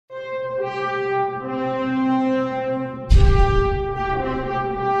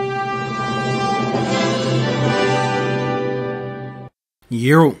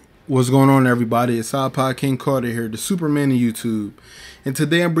Yo, what's going on, everybody? It's iPodKingCarter here, the Superman of YouTube. And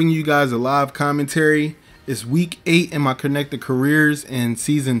today I'm bringing you guys a live commentary. It's week 8 in my Connected Careers in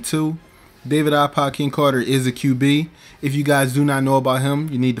season 2. David iPodKingCarter is a QB. If you guys do not know about him,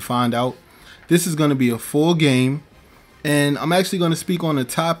 you need to find out. This is going to be a full game, and I'm actually going to speak on a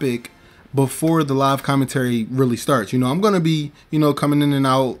topic before the live commentary really starts. I'm going to be, coming in and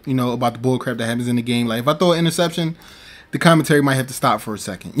out, about the bullcrap that happens in the game. Like, if I throw an interception, the commentary might have to stop for a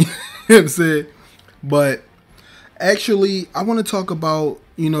second. You know what I'm saying? But actually, I want to talk about,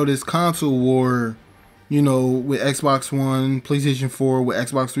 this console war, with Xbox One, PlayStation 4, with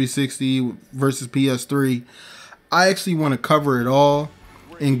Xbox 360 versus PS3. I actually want to cover it all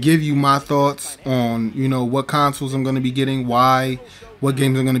and give you my thoughts on, what consoles I'm going to be getting, why, what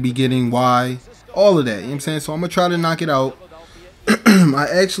games I'm going to be getting, why, all of that. You know what I'm saying? So I'm going to try to knock it out. I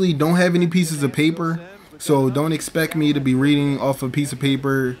actually don't have any pieces of paper. So don't expect me to be reading off a piece of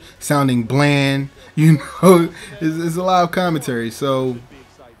paper sounding bland. It's a live commentary. So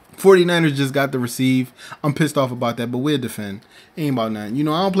 49ers just got the receive. I'm pissed off about that, but we'll defend. Ain't about nothing.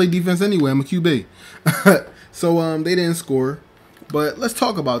 I don't play defense anyway. I'm a QB. So they didn't score. But let's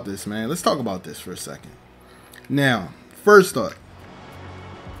talk about this, man. Let's talk about this for a second. Now, first thought.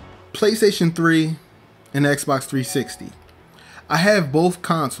 PlayStation 3 and Xbox 360. I have both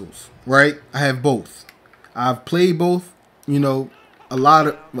consoles, right? I have both. I've played both, a lot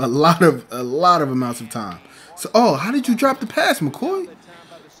of amounts of time. So, how did you drop the pass, McCoy?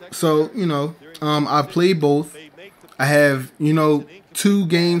 So, I've played both. I have, 2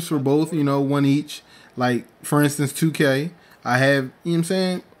 games for both, one each. Like, for instance, 2K. I have,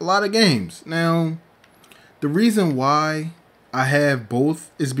 a lot of games. Now, the reason why I have both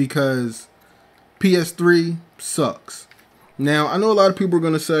is because PS3 sucks. Now, I know a lot of people are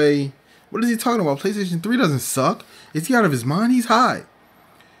going to say, what is he talking about? PlayStation 3 doesn't suck. Is he out of his mind? He's high.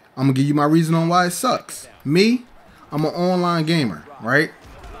 I'm going to give you my reason on why it sucks. Me, I'm an online gamer, right?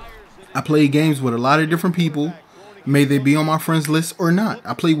 I play games with a lot of different people. May they be on my friends list or not.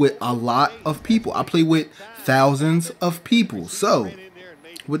 I play with a lot of people. I play with thousands of people. So,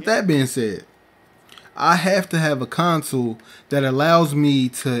 with that being said, I have to have a console that allows me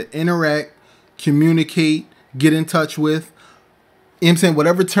to interact, communicate, get in touch with,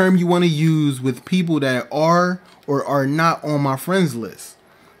 whatever term you want to use with people that are or are not on my friends list.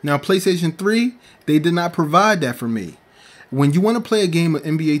 Now, PlayStation 3, they did not provide that for me. When you want to play a game of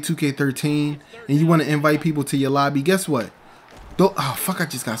NBA 2K13 and you want to invite people to your lobby, guess what? I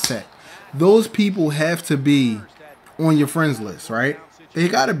just got sacked. Those people have to be on your friends list, right? They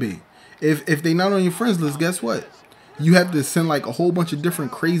got to be. If they're not on your friends list, guess what? You have to send like a whole bunch of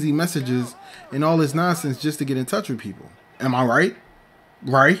different crazy messages and all this nonsense just to get in touch with people. Am I right?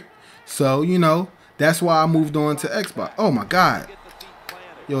 Right? So, that's why I moved on to Xbox. Oh my God.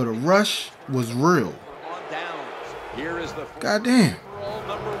 Yo, the rush was real. God damn.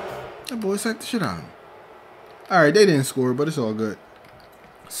 That boy sacked the shit out of him. Alright, they didn't score, but it's all good.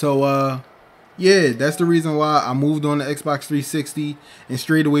 So, yeah, that's the reason why I moved on to Xbox 360 and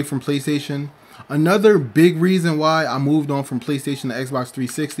strayed away from PlayStation. Another big reason why I moved on from PlayStation to Xbox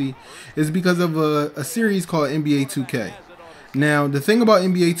 360 is because of a series called NBA 2K. Now, the thing about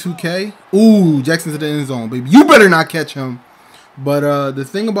NBA 2K, ooh, Jackson to the end zone, baby. You better not catch him. But the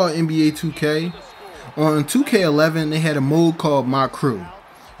thing about NBA 2K, on 2K11, they had a mode called My Crew.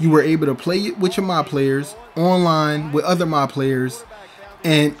 You were able to play it with your mod players, online with other mod players,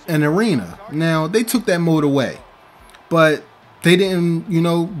 and an arena. Now, they took that mode away. But they didn't,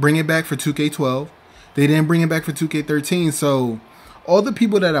 bring it back for 2K12. They didn't bring it back for 2K13. So, all the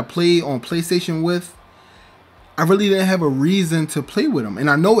people that I played on PlayStation with, I really didn't have a reason to play with them. And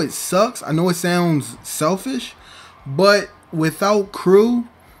I know it sucks. I know it sounds selfish. But without crew,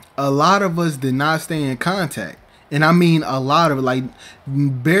 a lot of us did not stay in contact. And I mean a lot of it. Like,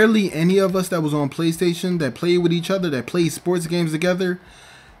 barely any of us that was on PlayStation that played with each other, that played sports games together,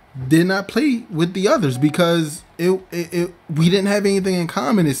 did not play with the others because we didn't have anything in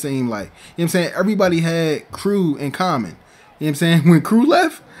common, it seemed like. You know what I'm saying? Everybody had crew in common. You know what I'm saying? When crew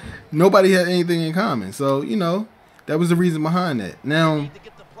left, nobody had anything in common. So, that was the reason behind that. Now,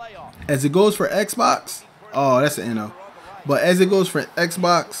 as it goes for Xbox, that's an NO. But as it goes for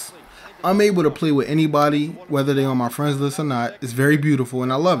Xbox, I'm able to play with anybody, whether they're on my friends list or not. It's very beautiful,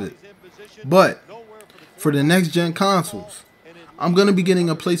 and I love it. But for the next-gen consoles, I'm going to be getting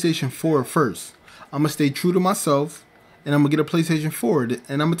a PlayStation 4 first. I'm going to stay true to myself, and I'm going to get a PlayStation 4.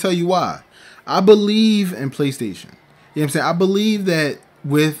 And I'm going to tell you why. I believe in PlayStation. You know what I'm saying? I believe that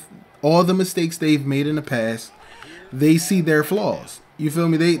with all the mistakes they've made in the past, they see their flaws. You feel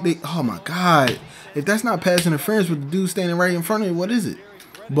me? They oh my God. If that's not pass interference with the dude standing right in front of you, what is it?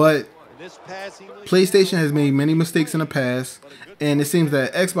 But PlayStation has made many mistakes in the past, and it seems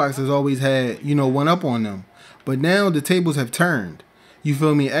that Xbox has always had, you know, one up on them. But now the tables have turned. You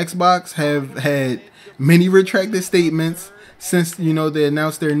feel me? Xbox have had many retracted statements since, you know, they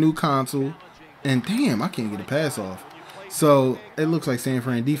announced their new console. And damn, I can't get a pass off. So it looks like San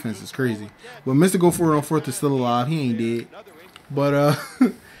Fran defense is crazy. But Mr. Go For It on Fourth is still alive. He ain't dead. But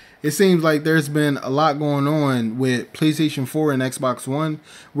it seems like there's been a lot going on with PlayStation 4 and Xbox One,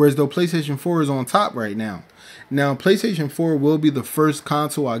 whereas though PlayStation 4 is on top right now. Now, PlayStation 4 will be the first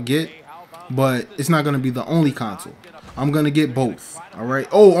console I get, but it's not going to be the only console. I'm going to get both. All right.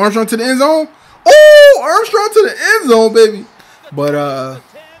 Oh, Armstrong to the end zone. Oh, Armstrong to the end zone, baby. But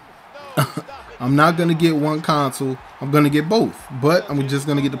I'm not going to get one console. I'm going to get both. But I'm just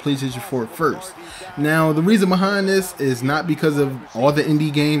going to get the PlayStation 4 first. Now, the reason behind this is not because of all the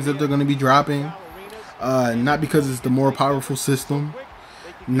indie games that they're going to be dropping. Not because it's the more powerful system.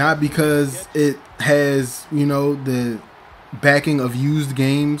 Not because it has, you know, the backing of used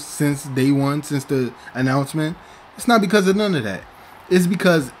games since day one, since the announcement. It's not because of none of that. It's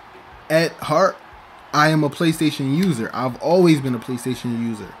because at heart, I am a PlayStation user. I've always been a PlayStation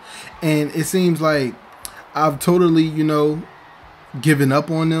user. And it seems like I've totally, you know, given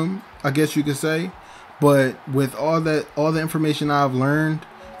up on them, I guess you could say. But with all the information I've learned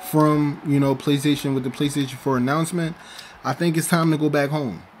from, you know, PlayStation with the PlayStation 4 announcement, I think it's time to go back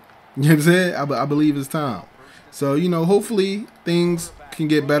home. You know what I'm saying? I believe it's time. So, you know, hopefully things can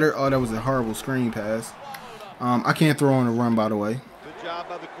get better. Oh, that was a horrible screen pass. I can't throw on a run, by the way.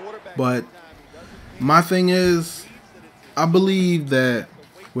 But my thing is, I believe that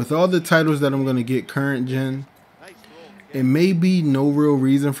with all the titles that I'm going to get current gen, it may be no real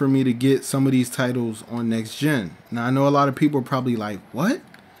reason for me to get some of these titles on next gen. Now, I know a lot of people are probably like, what?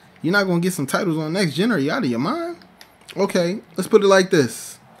 You're not going to get some titles on next gen? Are you out of your mind? Okay, let's put it like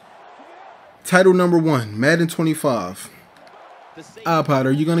this. Title number 1, Madden 25. iPod,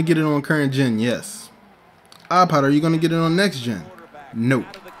 are you going to get it on current gen? Yes. iPod, are you going to get it on next gen? Nope.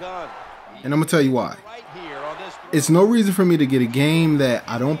 And I'm going to tell you why. It's no reason for me to get a game that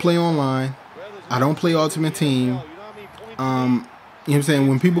I don't play online. I don't play Ultimate Team. You know what I'm saying?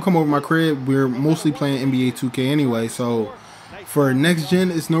 When people come over my crib, we're mostly playing NBA 2K anyway. So for next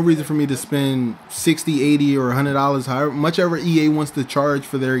gen, it's no reason for me to spend $60, $80, or $100, however much ever EA wants to charge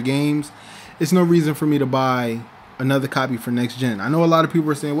for their games. It's no reason for me to buy another copy for next gen. I know a lot of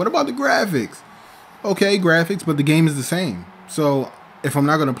people are saying, what about the graphics? Okay, graphics, but the game is the same. So if I'm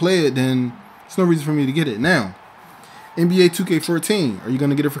not going to play it, then there's no reason for me to get it. Now, NBA 2K14, are you going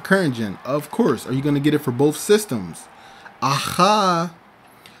to get it for current gen? Of course. Are you going to get it for both systems? Aha!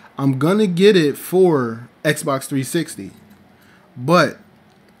 I'm going to get it for Xbox 360. But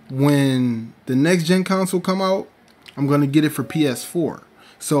when the next gen console come out, I'm going to get it for PS4.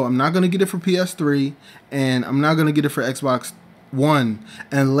 So I'm not going to get it for PS3, and I'm not going to get it for Xbox One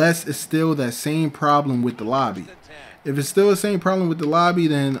unless it's still that same problem with the lobby. If it's still the same problem with the lobby,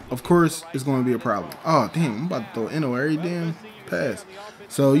 then of course it's going to be a problem. Oh, damn, I'm about to throw in every damn pass.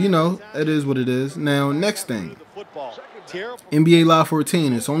 So, you know, it is what it is. Now, next thing. NBA Live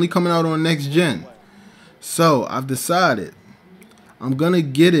 14. It's only coming out on next gen. So, I've decided I'm going to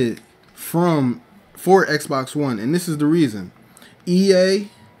get it for Xbox One. And this is the reason. EA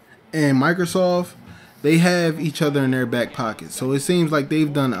and Microsoft, they have each other in their back pocket. So, it seems like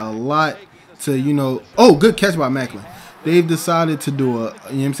they've done a lot to, you know, oh, good catch by Macklin. They've decided to do you know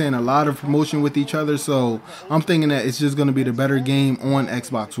what I'm saying, a lot of promotion with each other. So I'm thinking that it's just going to be the better game on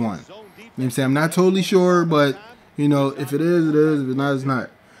Xbox One. You know what I'm saying? I'm not totally sure, but, you know, if it is, it is. If it's not, it's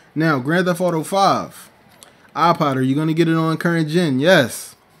not. Now, Grand Theft Auto 5. iPod, are you going to get it on current gen?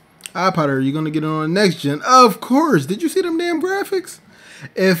 Yes. iPod, are you going to get it on next gen? Of course. Did you see them damn graphics?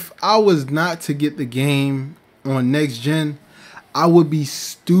 If I was not to get the game on next gen, I would be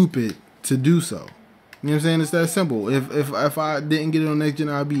stupid to do so. You know what I'm saying? It's that simple. If I didn't get it on next gen,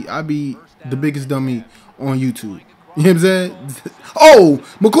 I'd be the biggest dummy on YouTube. You know what I'm saying? Oh,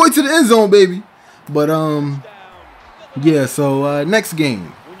 McCoy to the end zone, baby. But yeah. So next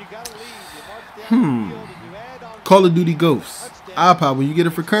game. Call of Duty Ghosts. iPod, will you get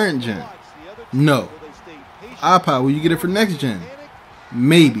it for current gen? No. iPod, will you get it for next gen?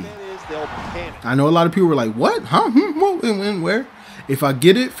 Maybe. I know a lot of people were like, what? Huh? When? Where? If I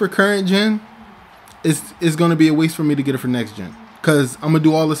get it for current gen, it's going to be a waste for me to get it for next gen. Because I'm going to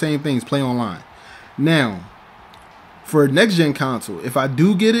do all the same things, play online. Now, for next gen console, if I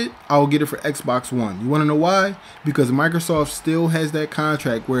do get it, I will get it for Xbox One. You want to know why? Because Microsoft still has that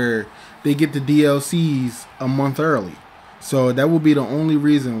contract where they get the DLCs a month early. So that would be the only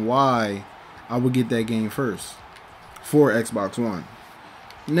reason why I would get that game first for Xbox One.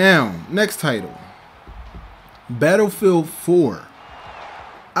 Now, next title. Battlefield 4.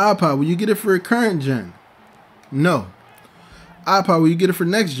 iPod, will you get it for current gen? No. iPod, will you get it for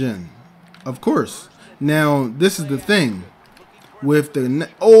next gen? Of course. Now, this is the thing. With the...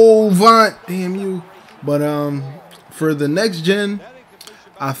 Vaunt! Damn you. But, for the next gen,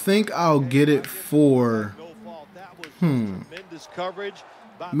 I think I'll get it for...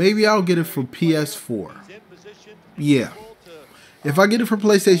 Maybe I'll get it for PS4. Yeah. If I get it for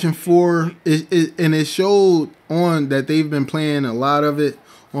PlayStation 4, and it showed on that they've been playing a lot of it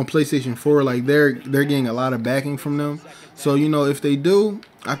on PlayStation 4, like they're getting a lot of backing from them. So you know, if they do,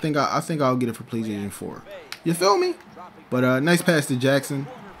 I think I'll get it for PlayStation 4. You feel me? But nice pass to Jackson.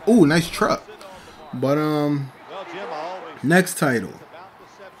 Ooh, nice truck. But next title.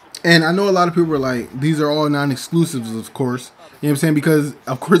 And I know a lot of people are like, these are all non-exclusives, of course. You know what I'm saying? Because,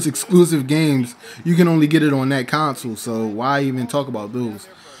 of course, exclusive games, you can only get it on that console. So, why even talk about those?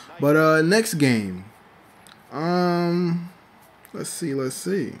 But, next game. Let's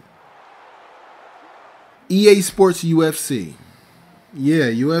see. EA Sports UFC.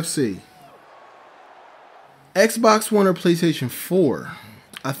 Yeah, UFC. Xbox One or PlayStation 4?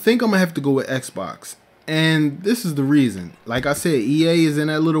 I think I'm going to have to go with Xbox. And this is the reason. Like I said, EA is in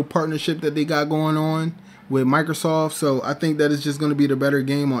that little partnership that they got going on with Microsoft. So I think that it's just going to be the better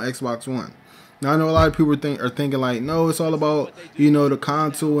game on Xbox One. Now I know a lot of people are thinking like, no, it's all about, you know, the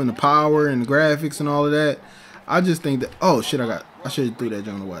console and the power and the graphics and all of that. I just think that, oh shit, I should have threw that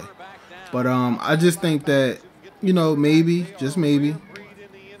joint away. But I just think that, you know, maybe, just maybe,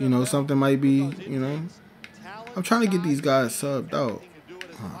 you know, something might be, you know. I'm trying to get these guys subbed out.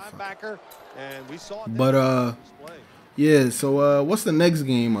 Oh, but yeah, so what's the next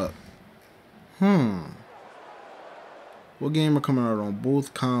game up? What game are coming out on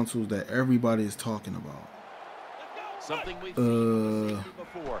both consoles that everybody is talking about? I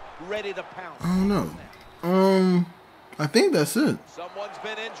don't know. I think that's it.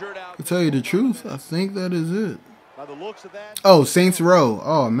 To tell you the truth, I think that is it. Oh, Saints Row.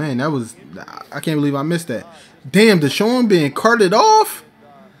 Oh man, that was, I can't believe I missed that. Damn, Deshaun being carted off.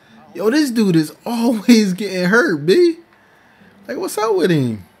 Yo, this dude is always getting hurt, B. Like, what's up with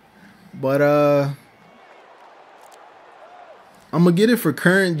him? But, I'm going to get it for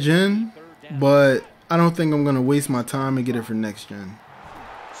current gen, but I don't think I'm going to waste my time and get it for next gen.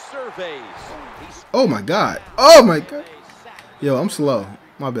 Oh, my God. Oh, my God. Yo, I'm slow.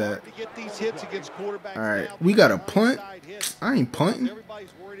 My bad. All right, we got a punt. I ain't punting. You know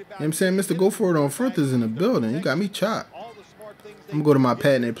what I'm saying? Mr. Go For It on Fourth is in the building. You got me chopped. I'm gonna go to my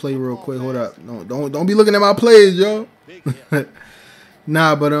pad and play real quick. Hold up. No, don't be looking at my plays, yo.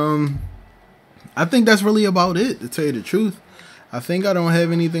 Nah, but I think that's really about it, to tell you the truth. I think I don't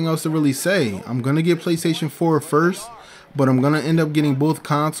have anything else to really say. I'm gonna get PlayStation 4 first, but I'm gonna end up getting both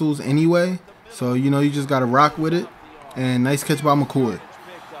consoles anyway. So, you know, you just gotta rock with it. And nice catch by McCoy.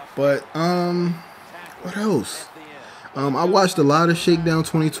 But what else? I watched a lot of Shakedown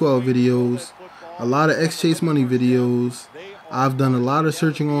 2012 videos, a lot of X Chase Money videos. I've done a lot of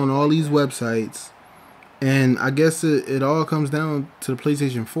searching on all these websites, and I guess it all comes down to the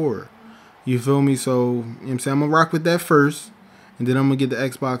PlayStation 4. You feel me? So, you know what I'm saying, I'm going to rock with that first, and then I'm going to get the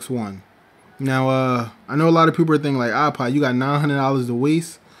Xbox One. Now, I know a lot of people are thinking like, iPod, you got $900 to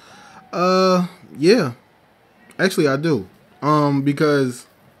waste. Yeah. Actually, I do. Because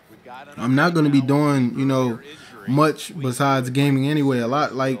I'm not going to be doing, you know, much besides gaming anyway. A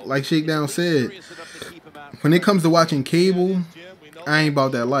lot, like Shakedown said, when it comes to watching cable, I ain't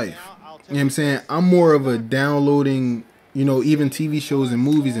about that life. You know what I'm saying? I'm more of a downloading, you know, even TV shows and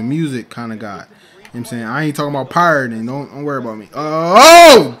movies and music kind of guy. You know what I'm saying? I ain't talking about pirating. Don't worry about me.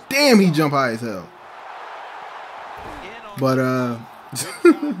 Oh, damn, he jumped high as hell. But,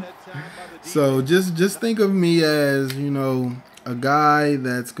 so just think of me as, you know, a guy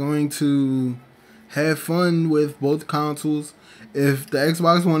that's going to have fun with both consoles. If the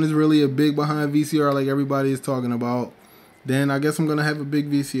Xbox One is really a big behind VCR like everybody is talking about, then I guess I'm going to have a big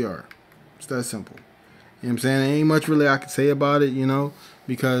VCR. It's that simple. You know what I'm saying? There ain't much really I can say about it, you know,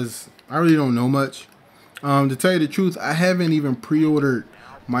 because I really don't know much. To tell you the truth, I haven't even pre-ordered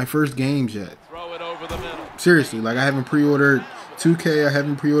my first games yet. Seriously, like I haven't pre-ordered 2K, I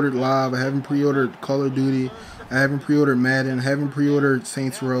haven't pre-ordered Live, I haven't pre-ordered Call of Duty, I haven't pre-ordered Madden, I haven't pre-ordered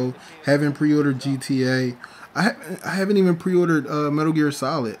Saints Row, haven't pre-ordered GTA. I haven't even pre-ordered Metal Gear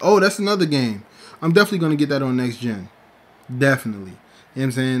Solid. Oh, that's another game. I'm definitely going to get that on next gen. Definitely. You know what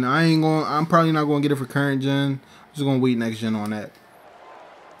I'm saying? I'm probably not going to get it for current gen. I'm just going to wait next gen on that.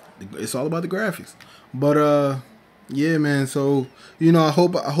 It's all about the graphics. But, Yeah, man. So, I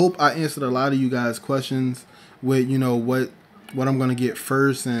hope I answered a lot of you guys' questions with, what I'm gonna get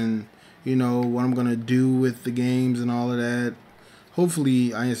first and, what I'm gonna do with the games and all of that.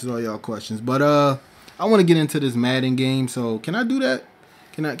 Hopefully I answered all y'all questions. But I want to get into this Madden game, so can I do that?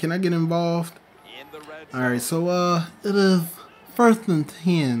 Can I get involved? Alright, so it is 1st and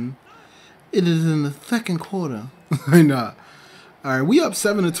 10. It is in the second quarter. Nah. Alright, we up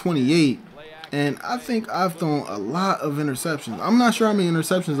 7-28. And I think I've thrown a lot of interceptions. I'm not sure how many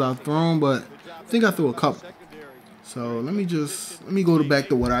interceptions I've thrown, but I think I threw a couple. So let me go back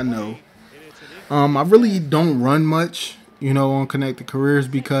to what I know. I really don't run much, on Connected Careers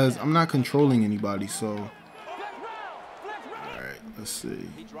because I'm not controlling anybody. So, all right, let's see.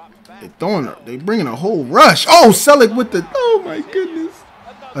 They bringing a whole rush. Oh, Selleck with the. Oh my goodness.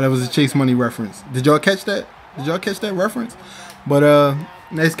 Oh, that was a Chase Money reference. Did y'all catch that? Did y'all catch that reference? But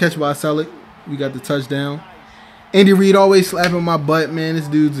nice catch by Selleck. We got the touchdown. Andy Reid always slapping my butt, man. This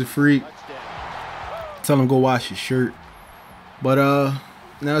dude's a freak. Tell him go wash his shirt. But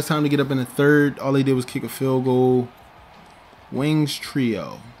now it's time to get up in the third. All they did was kick a field goal. Wings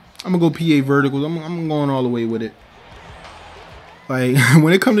trio. I'm gonna go PA verticals. I'm going all the way with it. Like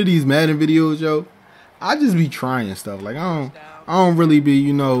when it comes to these Madden videos, yo, I just be trying stuff. Like I don't really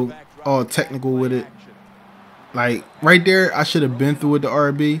be, all technical with it. Like right there, I should have been through with the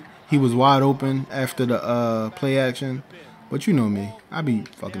RB. He was wide open after the play action. But you know me. I be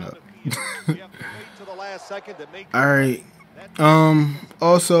fucking up. Alright.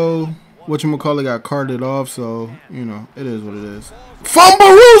 Also, whatchamacallit got carted off, so, it is what it is.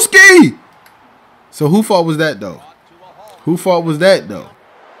 Fumbarooski! So who fault was that, though? Who fault was that, though?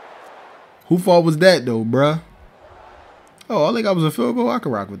 Who fault was that, though, bruh? Oh, all they got was a field goal? I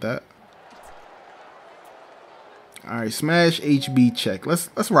can rock with that. Alright, smash HB check.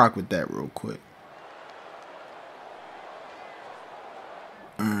 Let's rock with that real quick.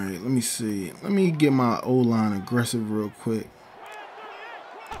 Alright, let me see. Let me get my O-line aggressive real quick.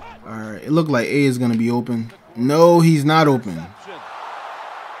 Alright, it looked like A is going to be open. No, he's not open.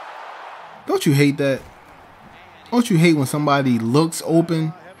 Don't you hate that? Don't you hate when somebody looks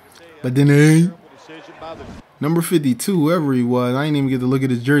open, but then they ain't? Number 52, whoever he was. I didn't even get to look at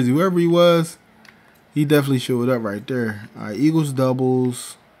his jersey. Whoever he was, he definitely showed up right there. All right, Eagles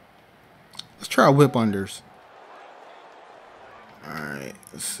doubles. Let's try whip unders. All right,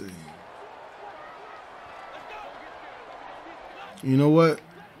 let's see. You know what?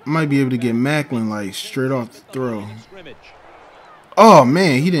 I might be able to get Macklin like straight off the throw. Oh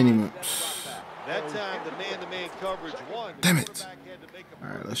man, he didn't even. Damn it! All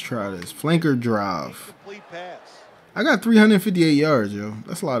right, let's try this flanker drive. I got 358 yards, yo.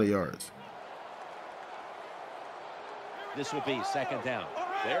 That's a lot of yards. This will be 2nd down.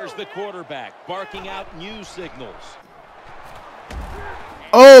 There's the quarterback barking out new signals.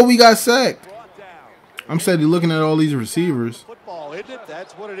 Oh, we got sacked. I'm steady looking at all these receivers.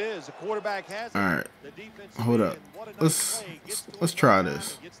 That's what it is. The quarterback has. All right, hold up. Let's try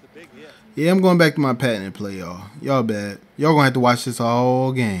this. Yeah, I'm going back to my patented play, y'all. Y'all bad. Y'all gonna have to watch this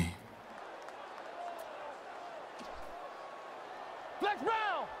all game.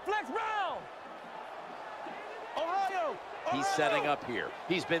 He's setting up here.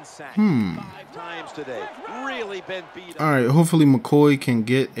 He's been sacked 5 times today. Really been beat up. All right, hopefully McCoy can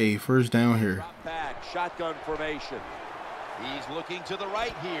get a first down here. Back, shotgun formation. He's looking to the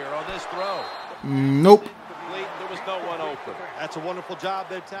right here on this throw. Nope. There was no one open. That's a wonderful job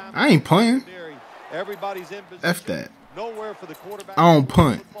that time. I ain't punting. Everybody's in position. F that. Nowhere for the quarterback. I don't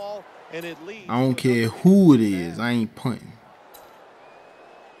punt. And it leads. I don't care who it is. I ain't punting.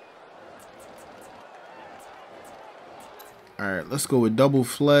 All right, let's go with double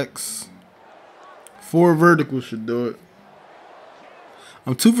flex. 4 verticals should do it.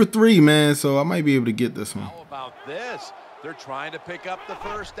 I'm 2 for 3, man, so I might be able to get this one. How about this? They're trying to pick up the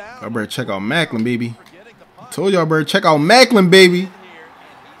first down. I better check out Macklin, baby. I told y'all, better check out Macklin, baby.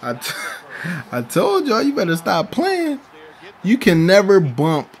 I told y'all, you better stop playing. You can never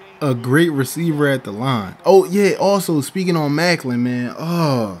bump a great receiver at the line. Oh, yeah, also, speaking on Macklin, man.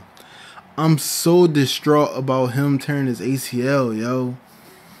 Oh, I'm so distraught about him tearing his ACL, yo.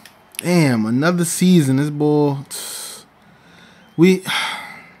 Damn, another season. This boy.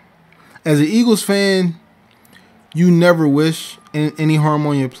 As an Eagles fan, you never wish any harm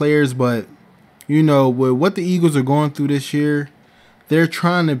on your players, but, with what the Eagles are going through this year, they're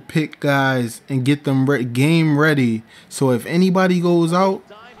trying to pick guys and get them game ready. So if anybody goes out,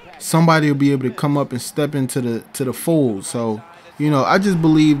 somebody will be able to come up and step into the fold. So, I just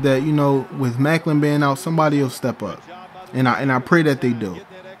believe that, with Macklin being out, somebody will step up. And I pray that they do.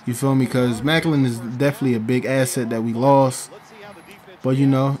 You feel me? Because Macklin is definitely a big asset that we lost. But, you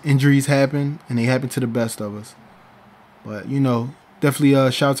know, injuries happen, and they happen to the best of us. But, you know,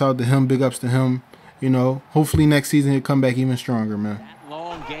 definitely shouts out to him, big ups to him. You know, hopefully next season he'll come back even stronger, man.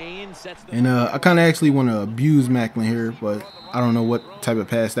 And I kind of actually want to abuse Macklin here, but I don't know what type of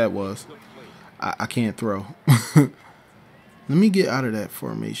pass that was. I can't throw. Let me get out of that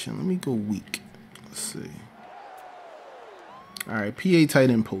formation. Let me go weak. Let's see. All right, PA tight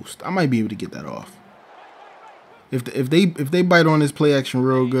end post. I might be able to get that off. If they bite on this play action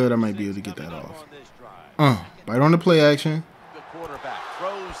real good, I might be able to get that off. Bite on the play action.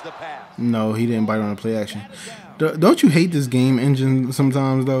 No, he didn't bite on the play action. Don't you hate this game engine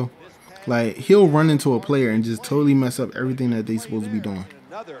sometimes, though? Like, he'll run into a player and just totally mess up everything that they're supposed to be doing.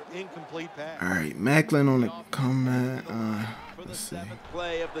 All right, Macklin on the comeback. Let's see.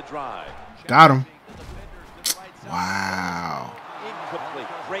 Got him. Wow.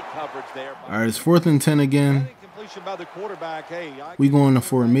 All right, it's 4th and 10 again. We going to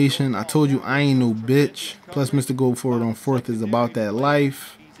formation. I told you I ain't no bitch. Plus, Mr. Go For It on 4th is about that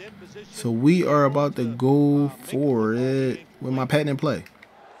life. So we are about to go for it with my patent play.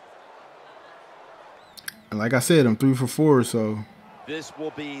 And like I said, I'm 3 for 4, so. This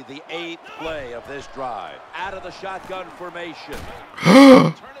will be the 8th play of this drive. Out of the shotgun formation.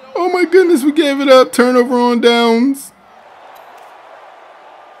 Oh my goodness, we gave it up. Turnover on downs.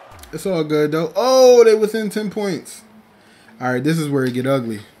 It's all good though. Oh, they within 10 points. All right, this is where it get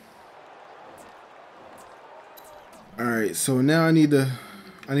ugly. All right, so now I need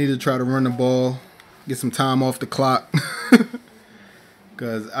to try to run the ball, get some time off the clock,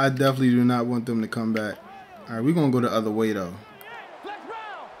 because I definitely do not want them to come back. All right, we're gonna go the other way though.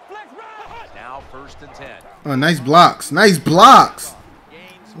 Now 1st and 10. Oh, nice blocks, nice blocks.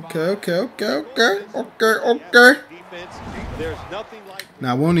 Okay.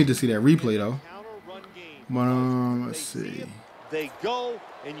 Now we'll need to see that replay though. But let's see.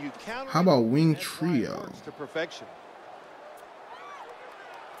 How about wing trio?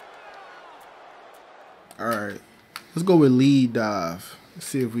 All right, let's go with lead dive. Let's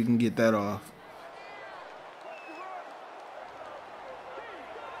see if we can get that off.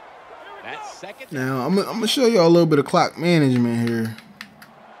 Now I'm gonna show y'all a little bit of clock management here.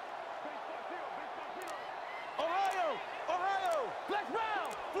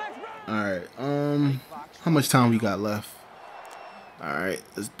 Alright, how much time we got left? Alright,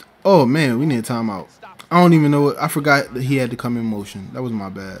 oh man, we need a timeout. I don't even know I forgot that he had to come in motion. That was my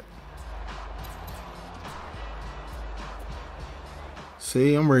bad.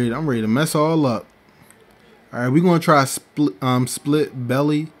 See, I'm ready to mess all up. Alright, we're gonna try split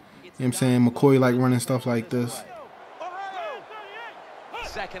belly. You know what I'm saying? McCoy like running stuff like this.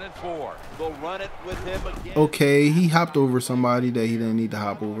 2nd and 4. We'll run it with him again. Okay, he hopped over somebody that he didn't need to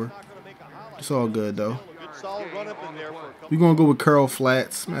hop over. It's all good though. We're gonna go with curl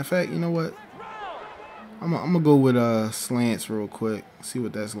flats. Matter of fact, you know what? I'm gonna go with slants real quick. See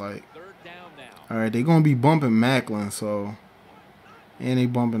what that's like. All right, they're gonna be bumping Macklin, so, and they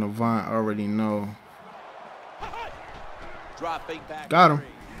bumping Avant. I already know. Got him.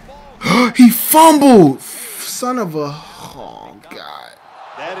 He fumbled. Son of a. Oh God.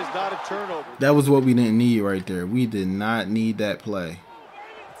 That is not a turnover. That was what we didn't need right there. We did not need that play.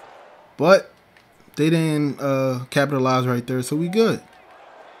 But they didn't capitalize right there, so we good.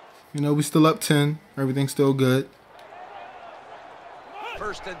 You know, we still up 10. Everything's still good.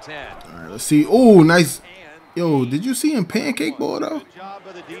 1st and 10. All right, let's see. Oh, nice. Yo, did you see him pancake ball though? Good job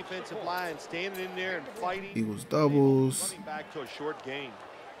by the defensive line, standing in there and fighting. Eagles doubles. Running back to a short gain.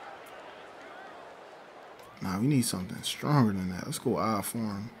 Nah, we need something stronger than that. Let's go I for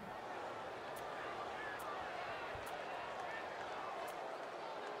him.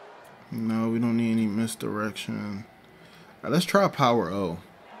 No, we don't need any misdirection. All right, let's try power O.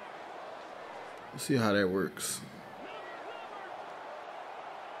 Let's see how that works.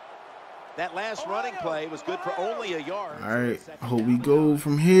 That last running play was good for only a yard. All right, I hope we go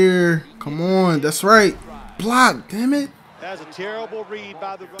from here. Come on, that's right. Block, damn it. That's a terrible read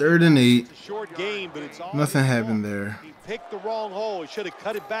by the 3rd and 8. It's a short game, but it's all Nothing happened there. He picked the wrong hole. He should have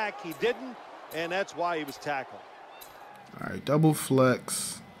cut it back. He didn't, and that's why he was tackled. All right, double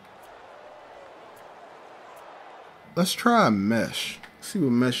flex. Let's try mesh. See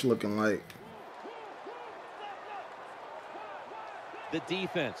what mesh looking like. The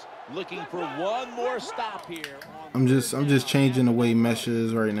defense looking for one more stop here. I'm just changing the way mesh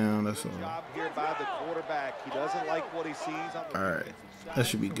is right now. That's all. Job here by the quarterback. He doesn't like what he sees on the All right, that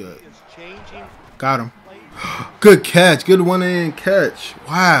should be good. Changing. Got him. Good catch. Good one-hand catch.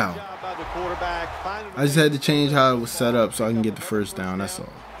 Wow. Job by the quarterback. I just had to change how it was set up so I can get the first down. That's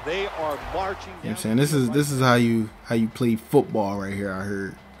all. They are marching. You know what I'm saying? This is how you play football right here, I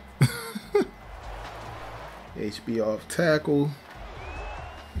heard. HB off tackle.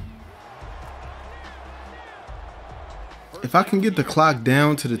 If I can get the clock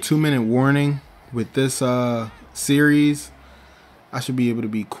down to the 2-minute warning with this series, I should be able to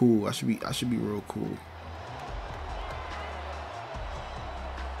be cool. I should be real cool.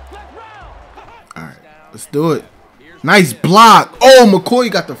 Alright, let's do it. Nice block. Oh,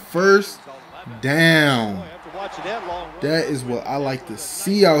 McCoy got the first down. That is what I like to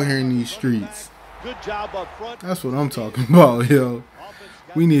see out here in these streets. Good job up front. That's what I'm talking about, yo.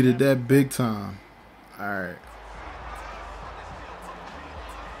 We needed that big time. Alright.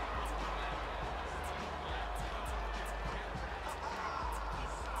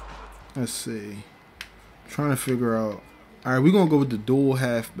 Let's see. I'm trying to figure out. Alright, we're going to go with the dual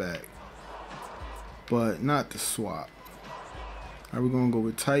halfback. But not the swap. Alright, we're going to go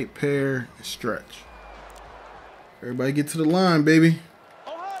with tight pair and stretch. Everybody get to the line, baby.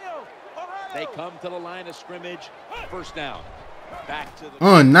 Ohio. They come to the line of scrimmage. First down. Back to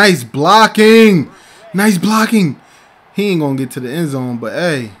the Nice blocking. Nice blocking. He ain't going to get to the end zone, but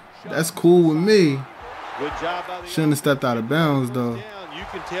hey, that's cool with me. Good job by the Shouldn't have stepped out of bounds, though. You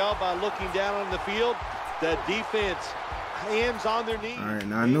can tell by looking down on the field that defense, hands on their knees. All right,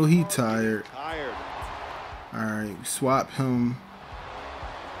 now I know he tired. Tired. All right, swap him.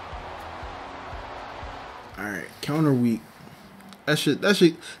 All right, counter weak.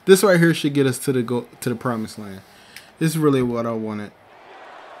 This right here should get us to the promised land. This is really what I wanted.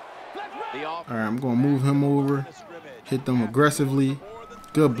 All right, I'm gonna move him over, hit them aggressively.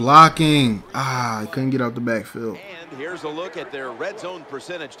 Good blocking. I couldn't get out the backfield. And here's a look at their red zone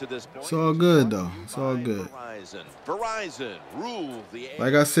percentage to this point. It's all good though. It's all good. Verizon rule the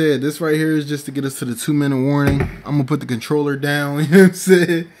like I said, this right here is just to get us to the 2-minute warning. I'm gonna put the controller down. You know what I'm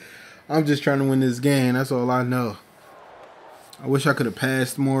saying? I'm just trying to win this game. That's all I know. I wish I could have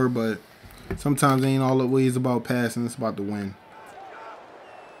passed more, but sometimes it ain't all the ways about passing. It's about the win.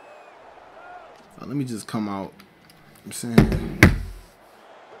 Let me just come out. I'm saying.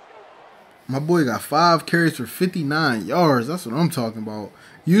 My boy got 5 carries for 59 yards. That's what I'm talking about.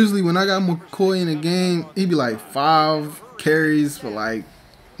 Usually when I got McCoy in a game, he'd be like 5 carries for like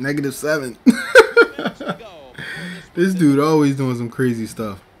 -7. This dude always doing some crazy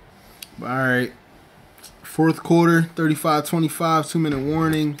stuff. But all right. 4th quarter, 35-25, 2-minute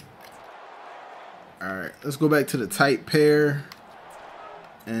warning. All right, let's go back to the tight pair.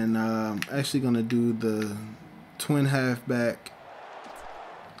 And I'm actually going to do the twin halfback.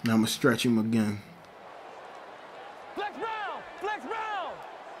 Now I'm going to stretch him again.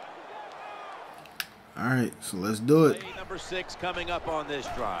 All right, so let's do it. Number 6 coming up on this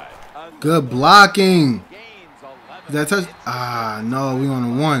drive. Good blocking. Is that touch? No, we on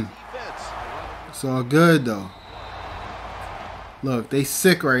a 1. It's all good, though. Look, they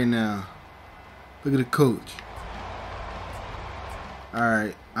sick right now. Look at the coach. All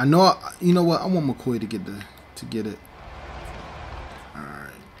right, I know. You know what? I want McCoy to get it. All right.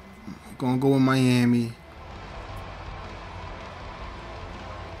 Gonna go with Miami.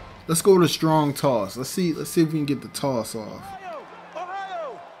 Let's go with a strong toss. Let's see if we can get the toss off.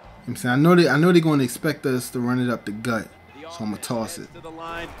 I'm saying I know they're gonna expect us to run it up the gut, so I'm gonna toss it.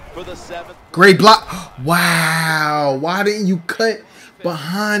 Great block! Wow! Why didn't you cut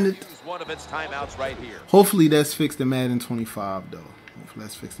behind it? One of its timeouts right here. Hopefully that's fixed in Madden 25 though. Hopefully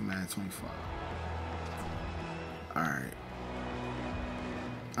that's fixed in Madden 25. All right.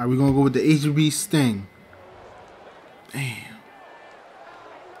 Are we gonna go with the HB Sting? Damn.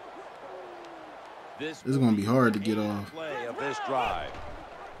 This is gonna be hard to get off.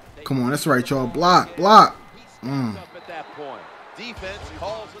 Come on, that's right, y'all. Block. All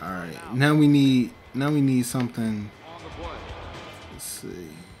right, now we need something. Let's see.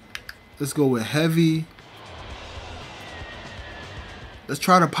 Let's go with heavy. Let's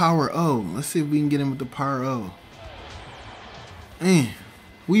try the power O. Let's see if we can get him with the power O. Man.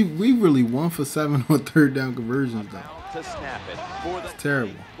 We really 1 for 7 on 3rd down conversions though. It's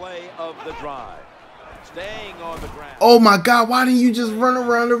terrible. Oh my God! Why didn't you just run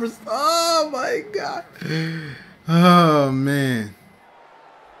around the? Oh my God! Oh man!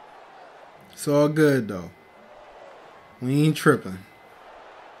 It's all good though. We ain't tripping.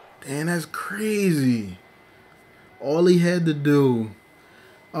 Damn, that's crazy. All he had to do.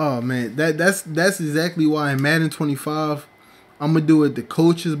 Oh man, that's exactly why in Madden 25. I'm going to do it the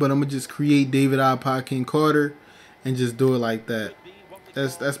coaches, but I'm going to just create David iPodKingCarter and just do it like that.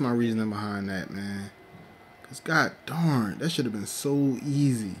 That's my reasoning behind that, man. Because god darn, that should have been so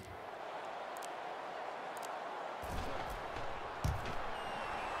easy.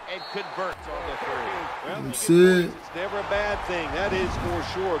 and converts on the three. Well, That's it. it's never a bad thing. That is for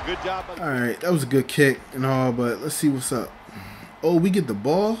sure. Good job. All right, that was a good kick and all, but let's see what's up. Oh, we get the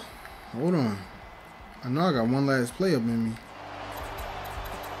ball? Hold on. I know I got one last play up in me.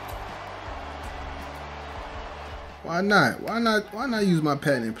 Why not? Why not use my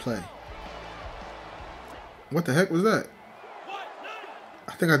patented play? What the heck was that?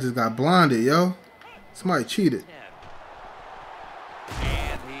 I think I just got blinded, yo. Somebody cheated.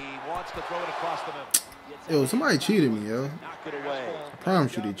 And he wants to throw it across the middle. Yo, somebody cheated me, yo. Knock it away. I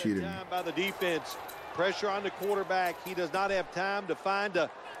promise you they cheated me. By the defense. Pressure on the quarterback. He does not have time to find an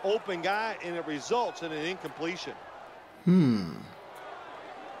open guy, and it results in an incompletion.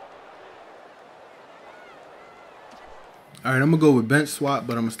 All right, I'm going to go with bench swap,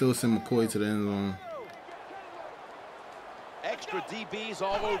 but I'm going to still send McCoy to the end zone. Extra DBs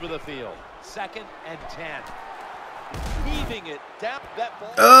all over the field. 2nd and 10. Heaving it down that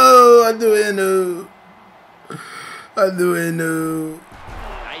ball. Oh, I do it, no. I do it, no.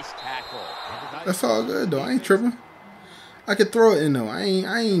 Nice tackle. That's all good, though. I ain't tripping. I could throw it in, though. I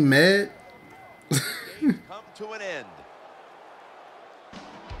ain't mad. Come to an end.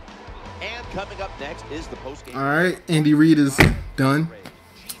 And coming up next is the postgame. All right, Andy Reid is done.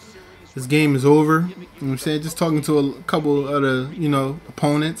 This game is over. You know what I'm saying? Just talking to a couple other,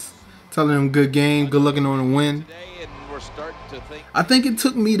 opponents, telling them good game, good looking on the win. I think it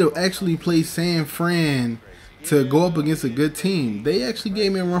took me to actually play San Fran to go up against a good team. They actually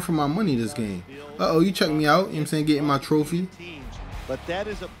gave me a run for my money this game. Uh-oh, you checked me out. You know what I'm saying? Getting my trophy.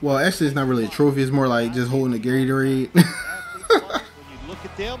 Well, actually, it's not really a trophy. It's more like just holding a Gatorade.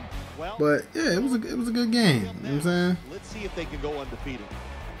 But yeah, it was a good game. You know what I'm saying? Let's see if they can go undefeated.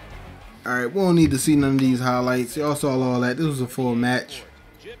 All right, we don't need to see none of these highlights. Y'all saw all that. This was a full match.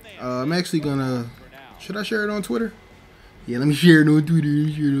 I'm actually gonna. Should I share it on Twitter? Yeah, let me share it on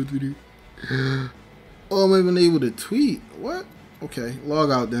Twitter. Oh, I'm even able to tweet. What? Okay,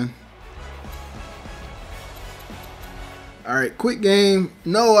 log out then. All right, quick game.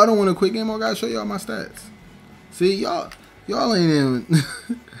 No, I don't want a quick game. I gotta show y'all my stats. See, y'all ain't in.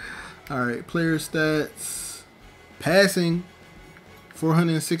 All right, player stats. Passing,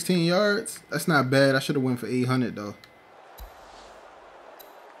 416 yards. That's not bad. I should have went for 800 though.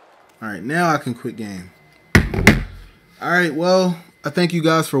 All right, now I can quit game. All right, well, I thank you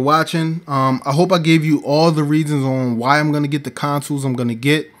guys for watching. I hope I gave you all the reasons on why I'm going to get the consoles I'm going to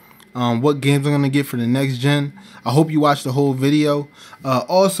get, what games I'm going to get for the next gen. I hope you watched the whole video.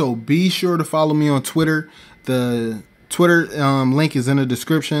 Also, be sure to follow me on Twitter. The Twitter link is in the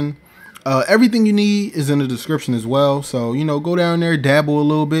description. Everything you need is in the description as well. So, go down there, dabble a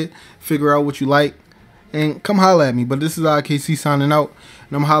little bit, figure out what you like, and come holla at me. But this is IKC signing out,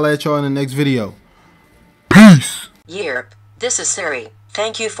 and I'm holla at y'all in the next video. Peace! Yerp, this is Siri.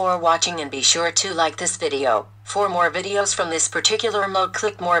 Thank you for watching and be sure to like this video. For more videos from this particular mode,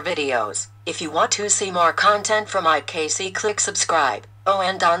 click more videos. If you want to see more content from IKC, click subscribe. Oh,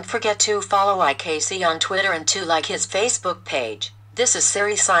 and don't forget to follow IKC on Twitter and to like his Facebook page. This is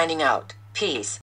Siri signing out. Peace.